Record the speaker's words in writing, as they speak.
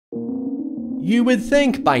You would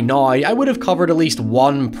think by now I would have covered at least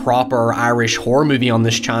one proper Irish horror movie on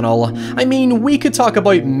this channel. I mean, we could talk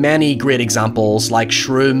about many great examples like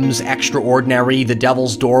Shrooms, Extraordinary, The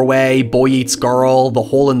Devil's Doorway, Boy Eats Girl, The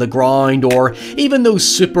Hole in the Ground, or even those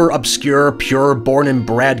super obscure, pure born and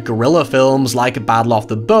bred guerrilla films like Battle of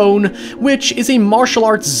the Bone, which is a martial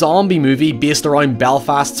arts zombie movie based around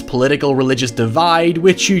Belfast's political religious divide,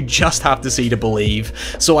 which you just have to see to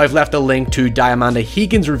believe. So I've left a link to Diamanda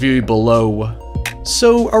Hagan's review below.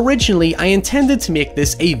 So originally I intended to make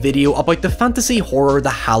this a video about the fantasy horror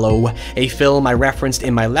The Hallow, a film I referenced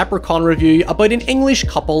in my Leprechaun review about an English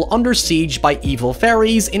couple under siege by evil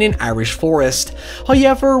fairies in an Irish forest.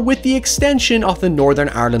 However, with the extension of the Northern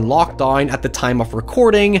Ireland lockdown at the time of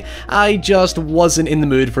recording, I just wasn't in the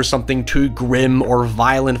mood for something too grim or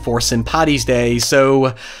violent for St. Paddy's Day,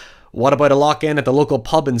 so what about a lock-in at the local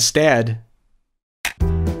pub instead?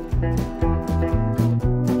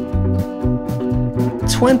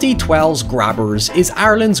 2012's Grabbers is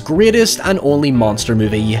Ireland's greatest and only monster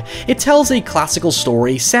movie. It tells a classical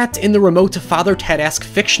story set in the remote Father Ted-esque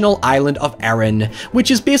fictional island of Erin,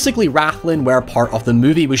 which is basically Rathlin where part of the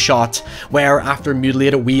movie was shot, where after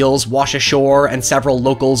mutilated wheels wash ashore and several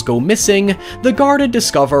locals go missing, the Garda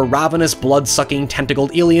discover ravenous blood-sucking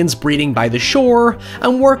tentacled aliens breeding by the shore,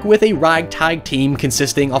 and work with a ragtag team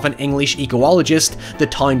consisting of an English ecologist, the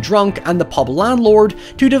town drunk and the pub landlord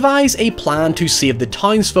to devise a plan to save the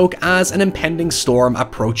townsfolk as an impending storm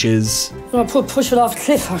approaches. Push it off the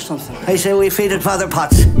cliff or something. I say we feed it Father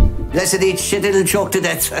Potts. Blessed eat shit, it'll choke to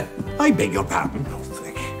death. I beg your pardon. No,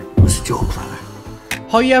 thank you. It was a joke, Father.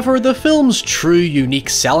 However, the film's true unique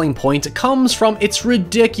selling point comes from its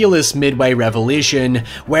ridiculous midway revelation,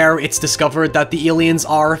 where it's discovered that the aliens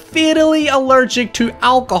are fatally allergic to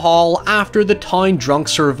alcohol after the town drunk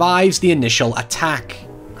survives the initial attack.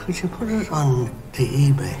 Could you put it on the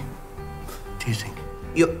eBay, do you think?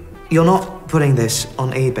 You're not putting this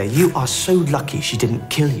on eBay. You are so lucky she didn't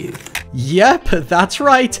kill you. Yep, that's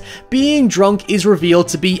right. Being drunk is revealed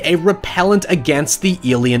to be a repellent against the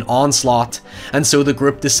alien onslaught. And so the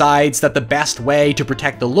group decides that the best way to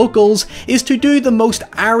protect the locals is to do the most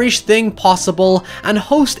Irish thing possible and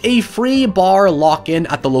host a free bar lock-in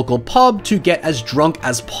at the local pub to get as drunk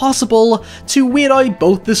as possible to wait out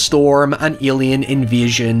both the storm and alien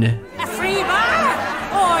invasion. A free bar?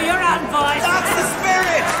 Oh, you're on, boys. That's the spirit!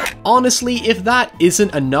 Honestly, if that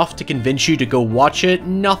isn't enough to convince you to go watch it,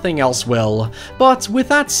 nothing else will. But with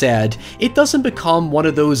that said, it doesn't become one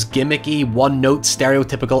of those gimmicky, one-note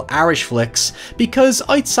stereotypical Irish flicks, because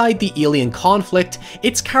outside the alien conflict,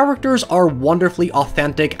 its characters are wonderfully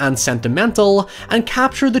authentic and sentimental, and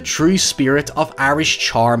capture the true spirit of Irish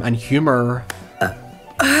charm and humour.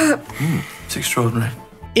 It's extraordinary.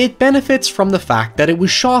 It benefits from the fact that it was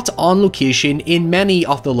shot on location in many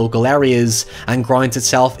of the local areas, and grounds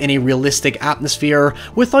itself in a realistic atmosphere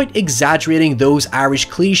without exaggerating those Irish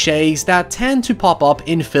cliches that tend to pop up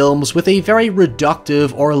in films with a very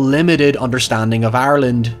reductive or limited understanding of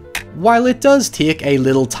Ireland. While it does take a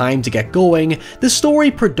little time to get going, the story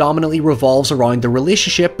predominantly revolves around the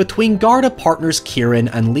relationship between Garda partners Kieran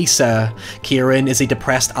and Lisa. Kieran is a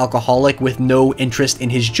depressed alcoholic with no interest in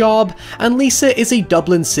his job, and Lisa is a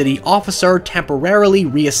Dublin City officer temporarily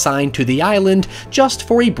reassigned to the island just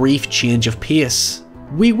for a brief change of pace.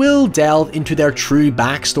 We will delve into their true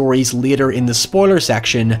backstories later in the spoiler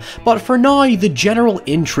section, but for now the general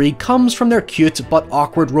intrigue comes from their cute but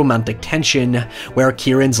awkward romantic tension, where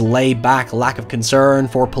Kieran's laid-back lack of concern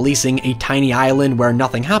for policing a tiny island where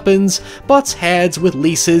nothing happens butts heads with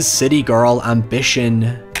Lisa's city girl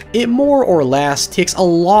ambition. It more or less takes a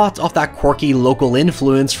lot of that quirky local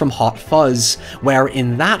influence from Hot Fuzz, where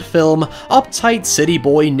in that film, uptight city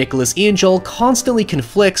boy Nicholas Angel constantly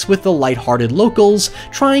conflicts with the light-hearted locals,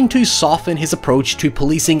 trying to soften his approach to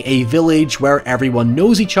policing a village where everyone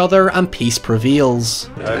knows each other and peace prevails.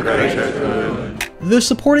 The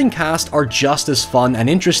supporting cast are just as fun and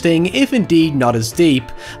interesting, if indeed not as deep,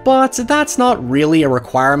 but that's not really a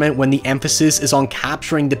requirement when the emphasis is on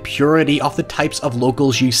capturing the purity of the types of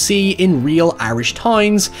locals you see in real Irish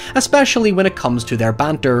towns, especially when it comes to their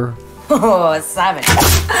banter. Oh, savage.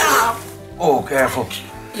 Oh, careful.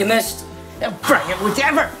 You missed. Bring it,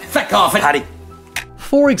 whichever. Feck off it. Paddy.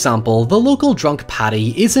 For example, the local drunk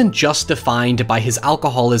Paddy isn't just defined by his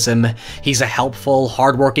alcoholism. He's a helpful,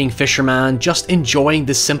 hardworking fisherman just enjoying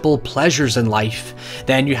the simple pleasures in life.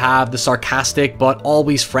 Then you have the sarcastic but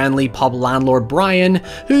always friendly pub landlord Brian,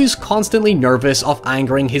 who's constantly nervous of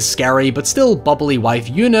angering his scary but still bubbly wife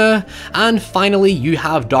Una. And finally you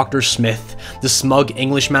have Dr. Smith, the smug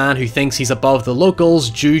Englishman who thinks he's above the locals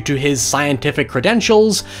due to his scientific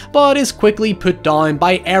credentials, but is quickly put down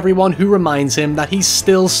by everyone who reminds him that he's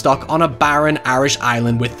still stuck on a barren Irish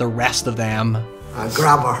island with the rest of them. A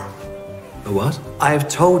grabber. A what? I have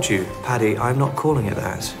told you, Paddy, I'm not calling it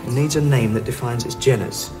that. It needs a name that defines its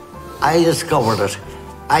genus. I discovered it.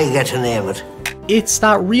 I get to name it. It's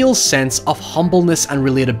that real sense of humbleness and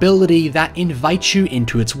relatability that invites you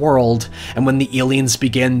into its world, and when the aliens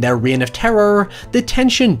begin their reign of terror, the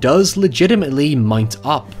tension does legitimately mount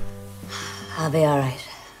up. I'll be alright.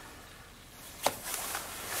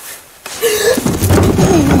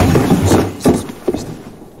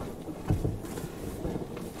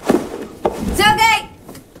 It's okay!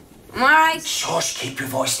 I'm alright. Shush, keep your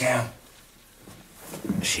voice down.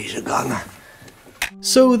 She's a goner.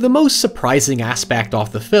 So the most surprising aspect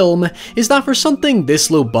of the film is that for something this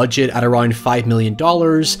low budget at around $5 million,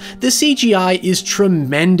 the CGI is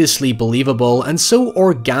tremendously believable and so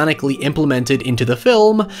organically implemented into the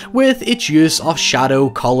film, with its use of shadow,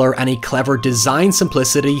 colour and a clever design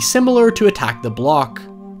simplicity similar to Attack the Block.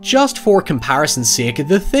 Just for comparison's sake,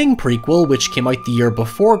 the Thing prequel, which came out the year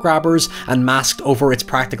before Grabbers and masked over its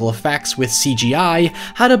practical effects with CGI,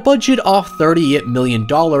 had a budget of $38 million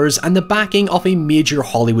and the backing of a major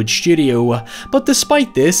Hollywood studio. But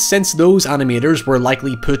despite this, since those animators were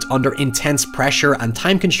likely put under intense pressure and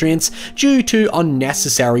time constraints due to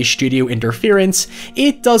unnecessary studio interference,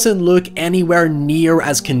 it doesn't look anywhere near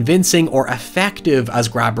as convincing or effective as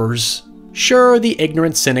Grabbers. Sure, the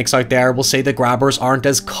ignorant cynics out there will say the Grabbers aren't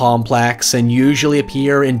as complex and usually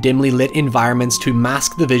appear in dimly lit environments to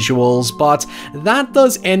mask the visuals, but that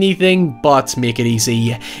does anything but make it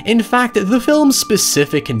easy. In fact, the film's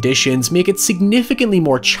specific conditions make it significantly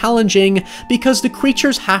more challenging because the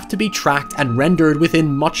creatures have to be tracked and rendered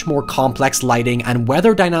within much more complex lighting and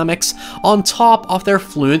weather dynamics on top of their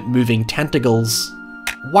fluent moving tentacles.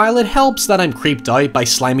 While it helps that I'm creeped out by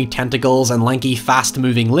slimy tentacles and lanky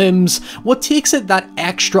fast-moving limbs, what takes it that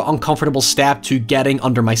extra uncomfortable step to getting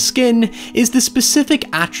under my skin is the specific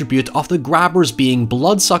attribute of the Grabbers being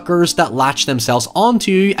bloodsuckers that latch themselves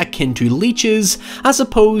onto akin to leeches, as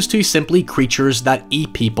opposed to simply creatures that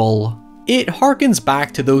eat people. It harkens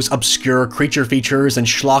back to those obscure creature features and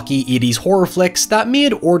schlocky 80s horror flicks that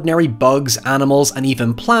made ordinary bugs, animals, and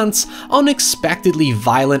even plants unexpectedly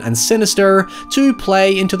violent and sinister to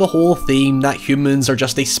play into the whole theme that humans are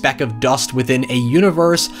just a speck of dust within a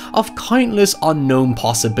universe of countless unknown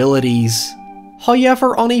possibilities.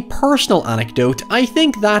 However, on a personal anecdote, I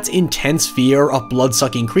think that intense fear of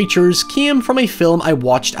blood-sucking creatures came from a film I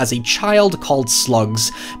watched as a child called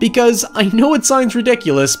Slugs, because I know it sounds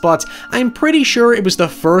ridiculous, but I'm pretty sure it was the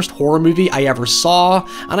first horror movie I ever saw,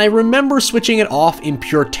 and I remember switching it off in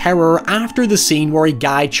pure terror after the scene where a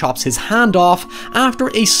guy chops his hand off after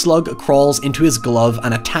a slug crawls into his glove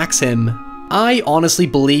and attacks him. I honestly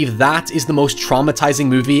believe that is the most traumatizing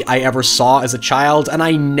movie I ever saw as a child, and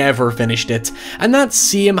I never finished it. And that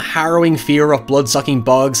same harrowing fear of blood-sucking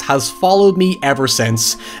bugs has followed me ever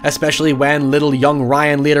since, especially when little young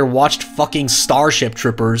Ryan later watched fucking Starship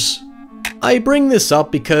Troopers. I bring this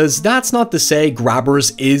up because that's not to say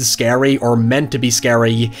Grabbers is scary or meant to be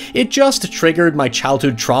scary, it just triggered my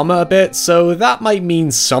childhood trauma a bit, so that might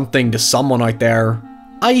mean something to someone out there.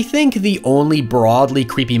 I think the only broadly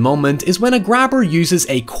creepy moment is when a Grabber uses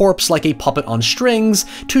a corpse like a puppet on strings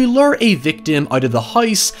to lure a victim out of the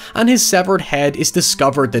house and his severed head is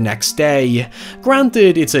discovered the next day.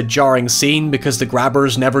 Granted, it's a jarring scene because the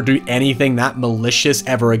Grabbers never do anything that malicious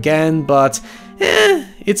ever again, but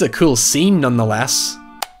it's a cool scene nonetheless.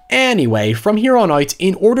 Anyway, from here on out,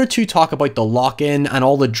 in order to talk about the lock-in and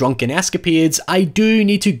all the drunken escapades, I do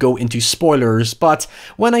need to go into spoilers, but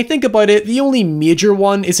when I think about it, the only major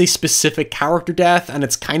one is a specific character death, and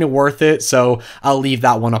it's kinda worth it, so I'll leave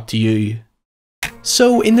that one up to you.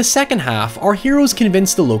 So in the second half, our heroes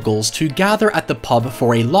convince the locals to gather at the pub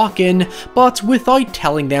for a lock-in, but without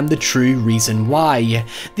telling them the true reason why.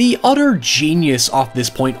 The utter genius of this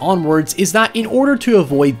point onwards is that in order to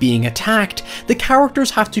avoid being attacked, the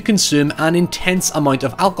characters have to consume an intense amount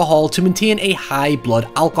of alcohol to maintain a high blood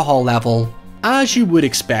alcohol level. As you would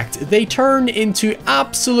expect, they turn into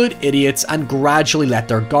absolute idiots and gradually let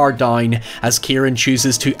their guard down, as Kieran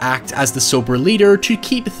chooses to act as the sober leader to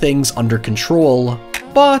keep things under control.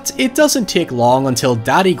 But it doesn't take long until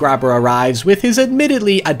Daddy Grabber arrives with his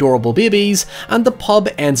admittedly adorable babies, and the pub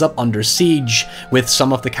ends up under siege, with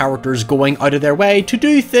some of the characters going out of their way to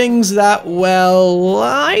do things that, well,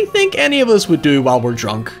 I think any of us would do while we're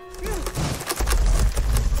drunk.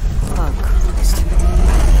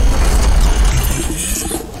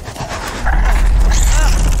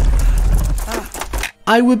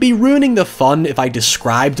 I would be ruining the fun if I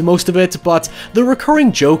described most of it, but the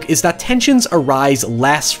recurring joke is that tensions arise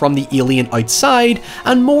less from the alien outside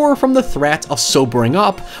and more from the threat of sobering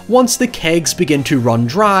up once the kegs begin to run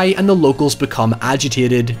dry and the locals become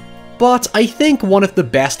agitated. But I think one of the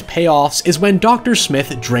best payoffs is when Dr.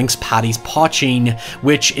 Smith drinks Paddy's poaching,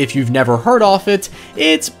 which, if you've never heard of it,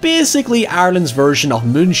 it's basically Ireland's version of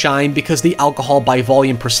moonshine because the alcohol by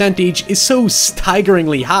volume percentage is so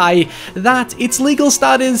staggeringly high that its legal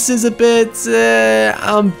status is a bit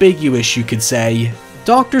ambiguous, you could say.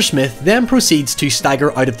 Dr. Smith then proceeds to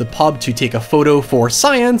stagger out of the pub to take a photo for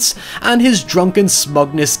science, and his drunken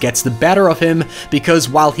smugness gets the better of him because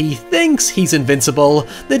while he thinks he's invincible,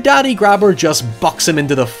 the Daddy Grabber just bucks him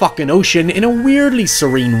into the fucking ocean in a weirdly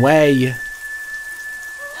serene way.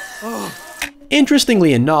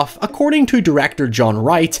 Interestingly enough, according to director John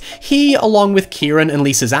Wright, he, along with Kieran and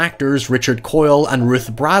Lisa's actors Richard Coyle and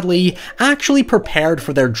Ruth Bradley, actually prepared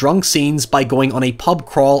for their drunk scenes by going on a pub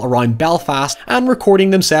crawl around Belfast and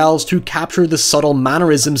recording themselves to capture the subtle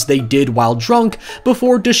mannerisms they did while drunk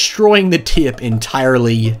before destroying the tape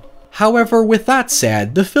entirely. However, with that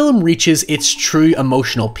said, the film reaches its true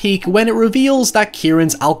emotional peak when it reveals that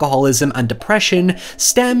Kieran's alcoholism and depression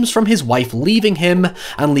stems from his wife leaving him,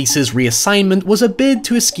 and Lisa's reassignment was a bid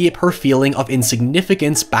to escape her feeling of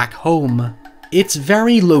insignificance back home. It's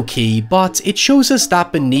very low-key, but it shows us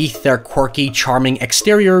that beneath their quirky, charming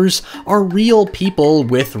exteriors are real people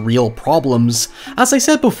with real problems. As I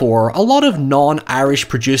said before, a lot of non-Irish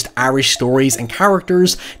produced Irish stories and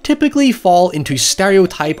characters typically fall into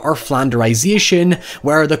stereotype or Flanderization,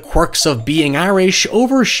 where the quirks of being Irish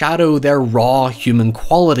overshadow their raw human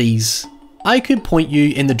qualities. I could point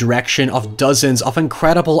you in the direction of dozens of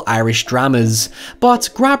incredible Irish dramas, but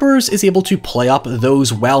Grabbers is able to play up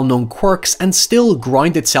those well-known quirks and still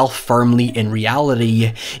ground itself firmly in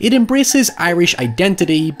reality. It embraces Irish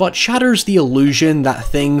identity, but shatters the illusion that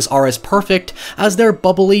things are as perfect as their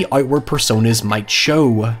bubbly outward personas might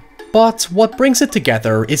show. But what brings it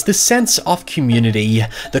together is the sense of community,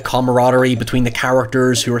 the camaraderie between the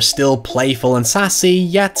characters who are still playful and sassy,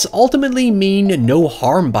 yet ultimately mean no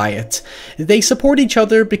harm by it. They support each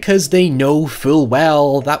other because they know full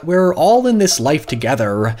well that we're all in this life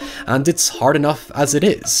together, and it's hard enough as it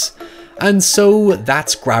is. And so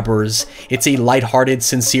that's Grabbers. It's a light-hearted,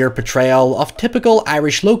 sincere portrayal of typical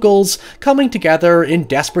Irish locals coming together in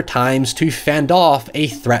desperate times to fend off a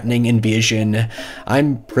threatening invasion.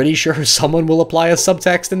 I'm pretty sure someone will apply a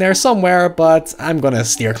subtext in there somewhere, but I'm gonna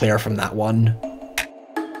steer clear from that one.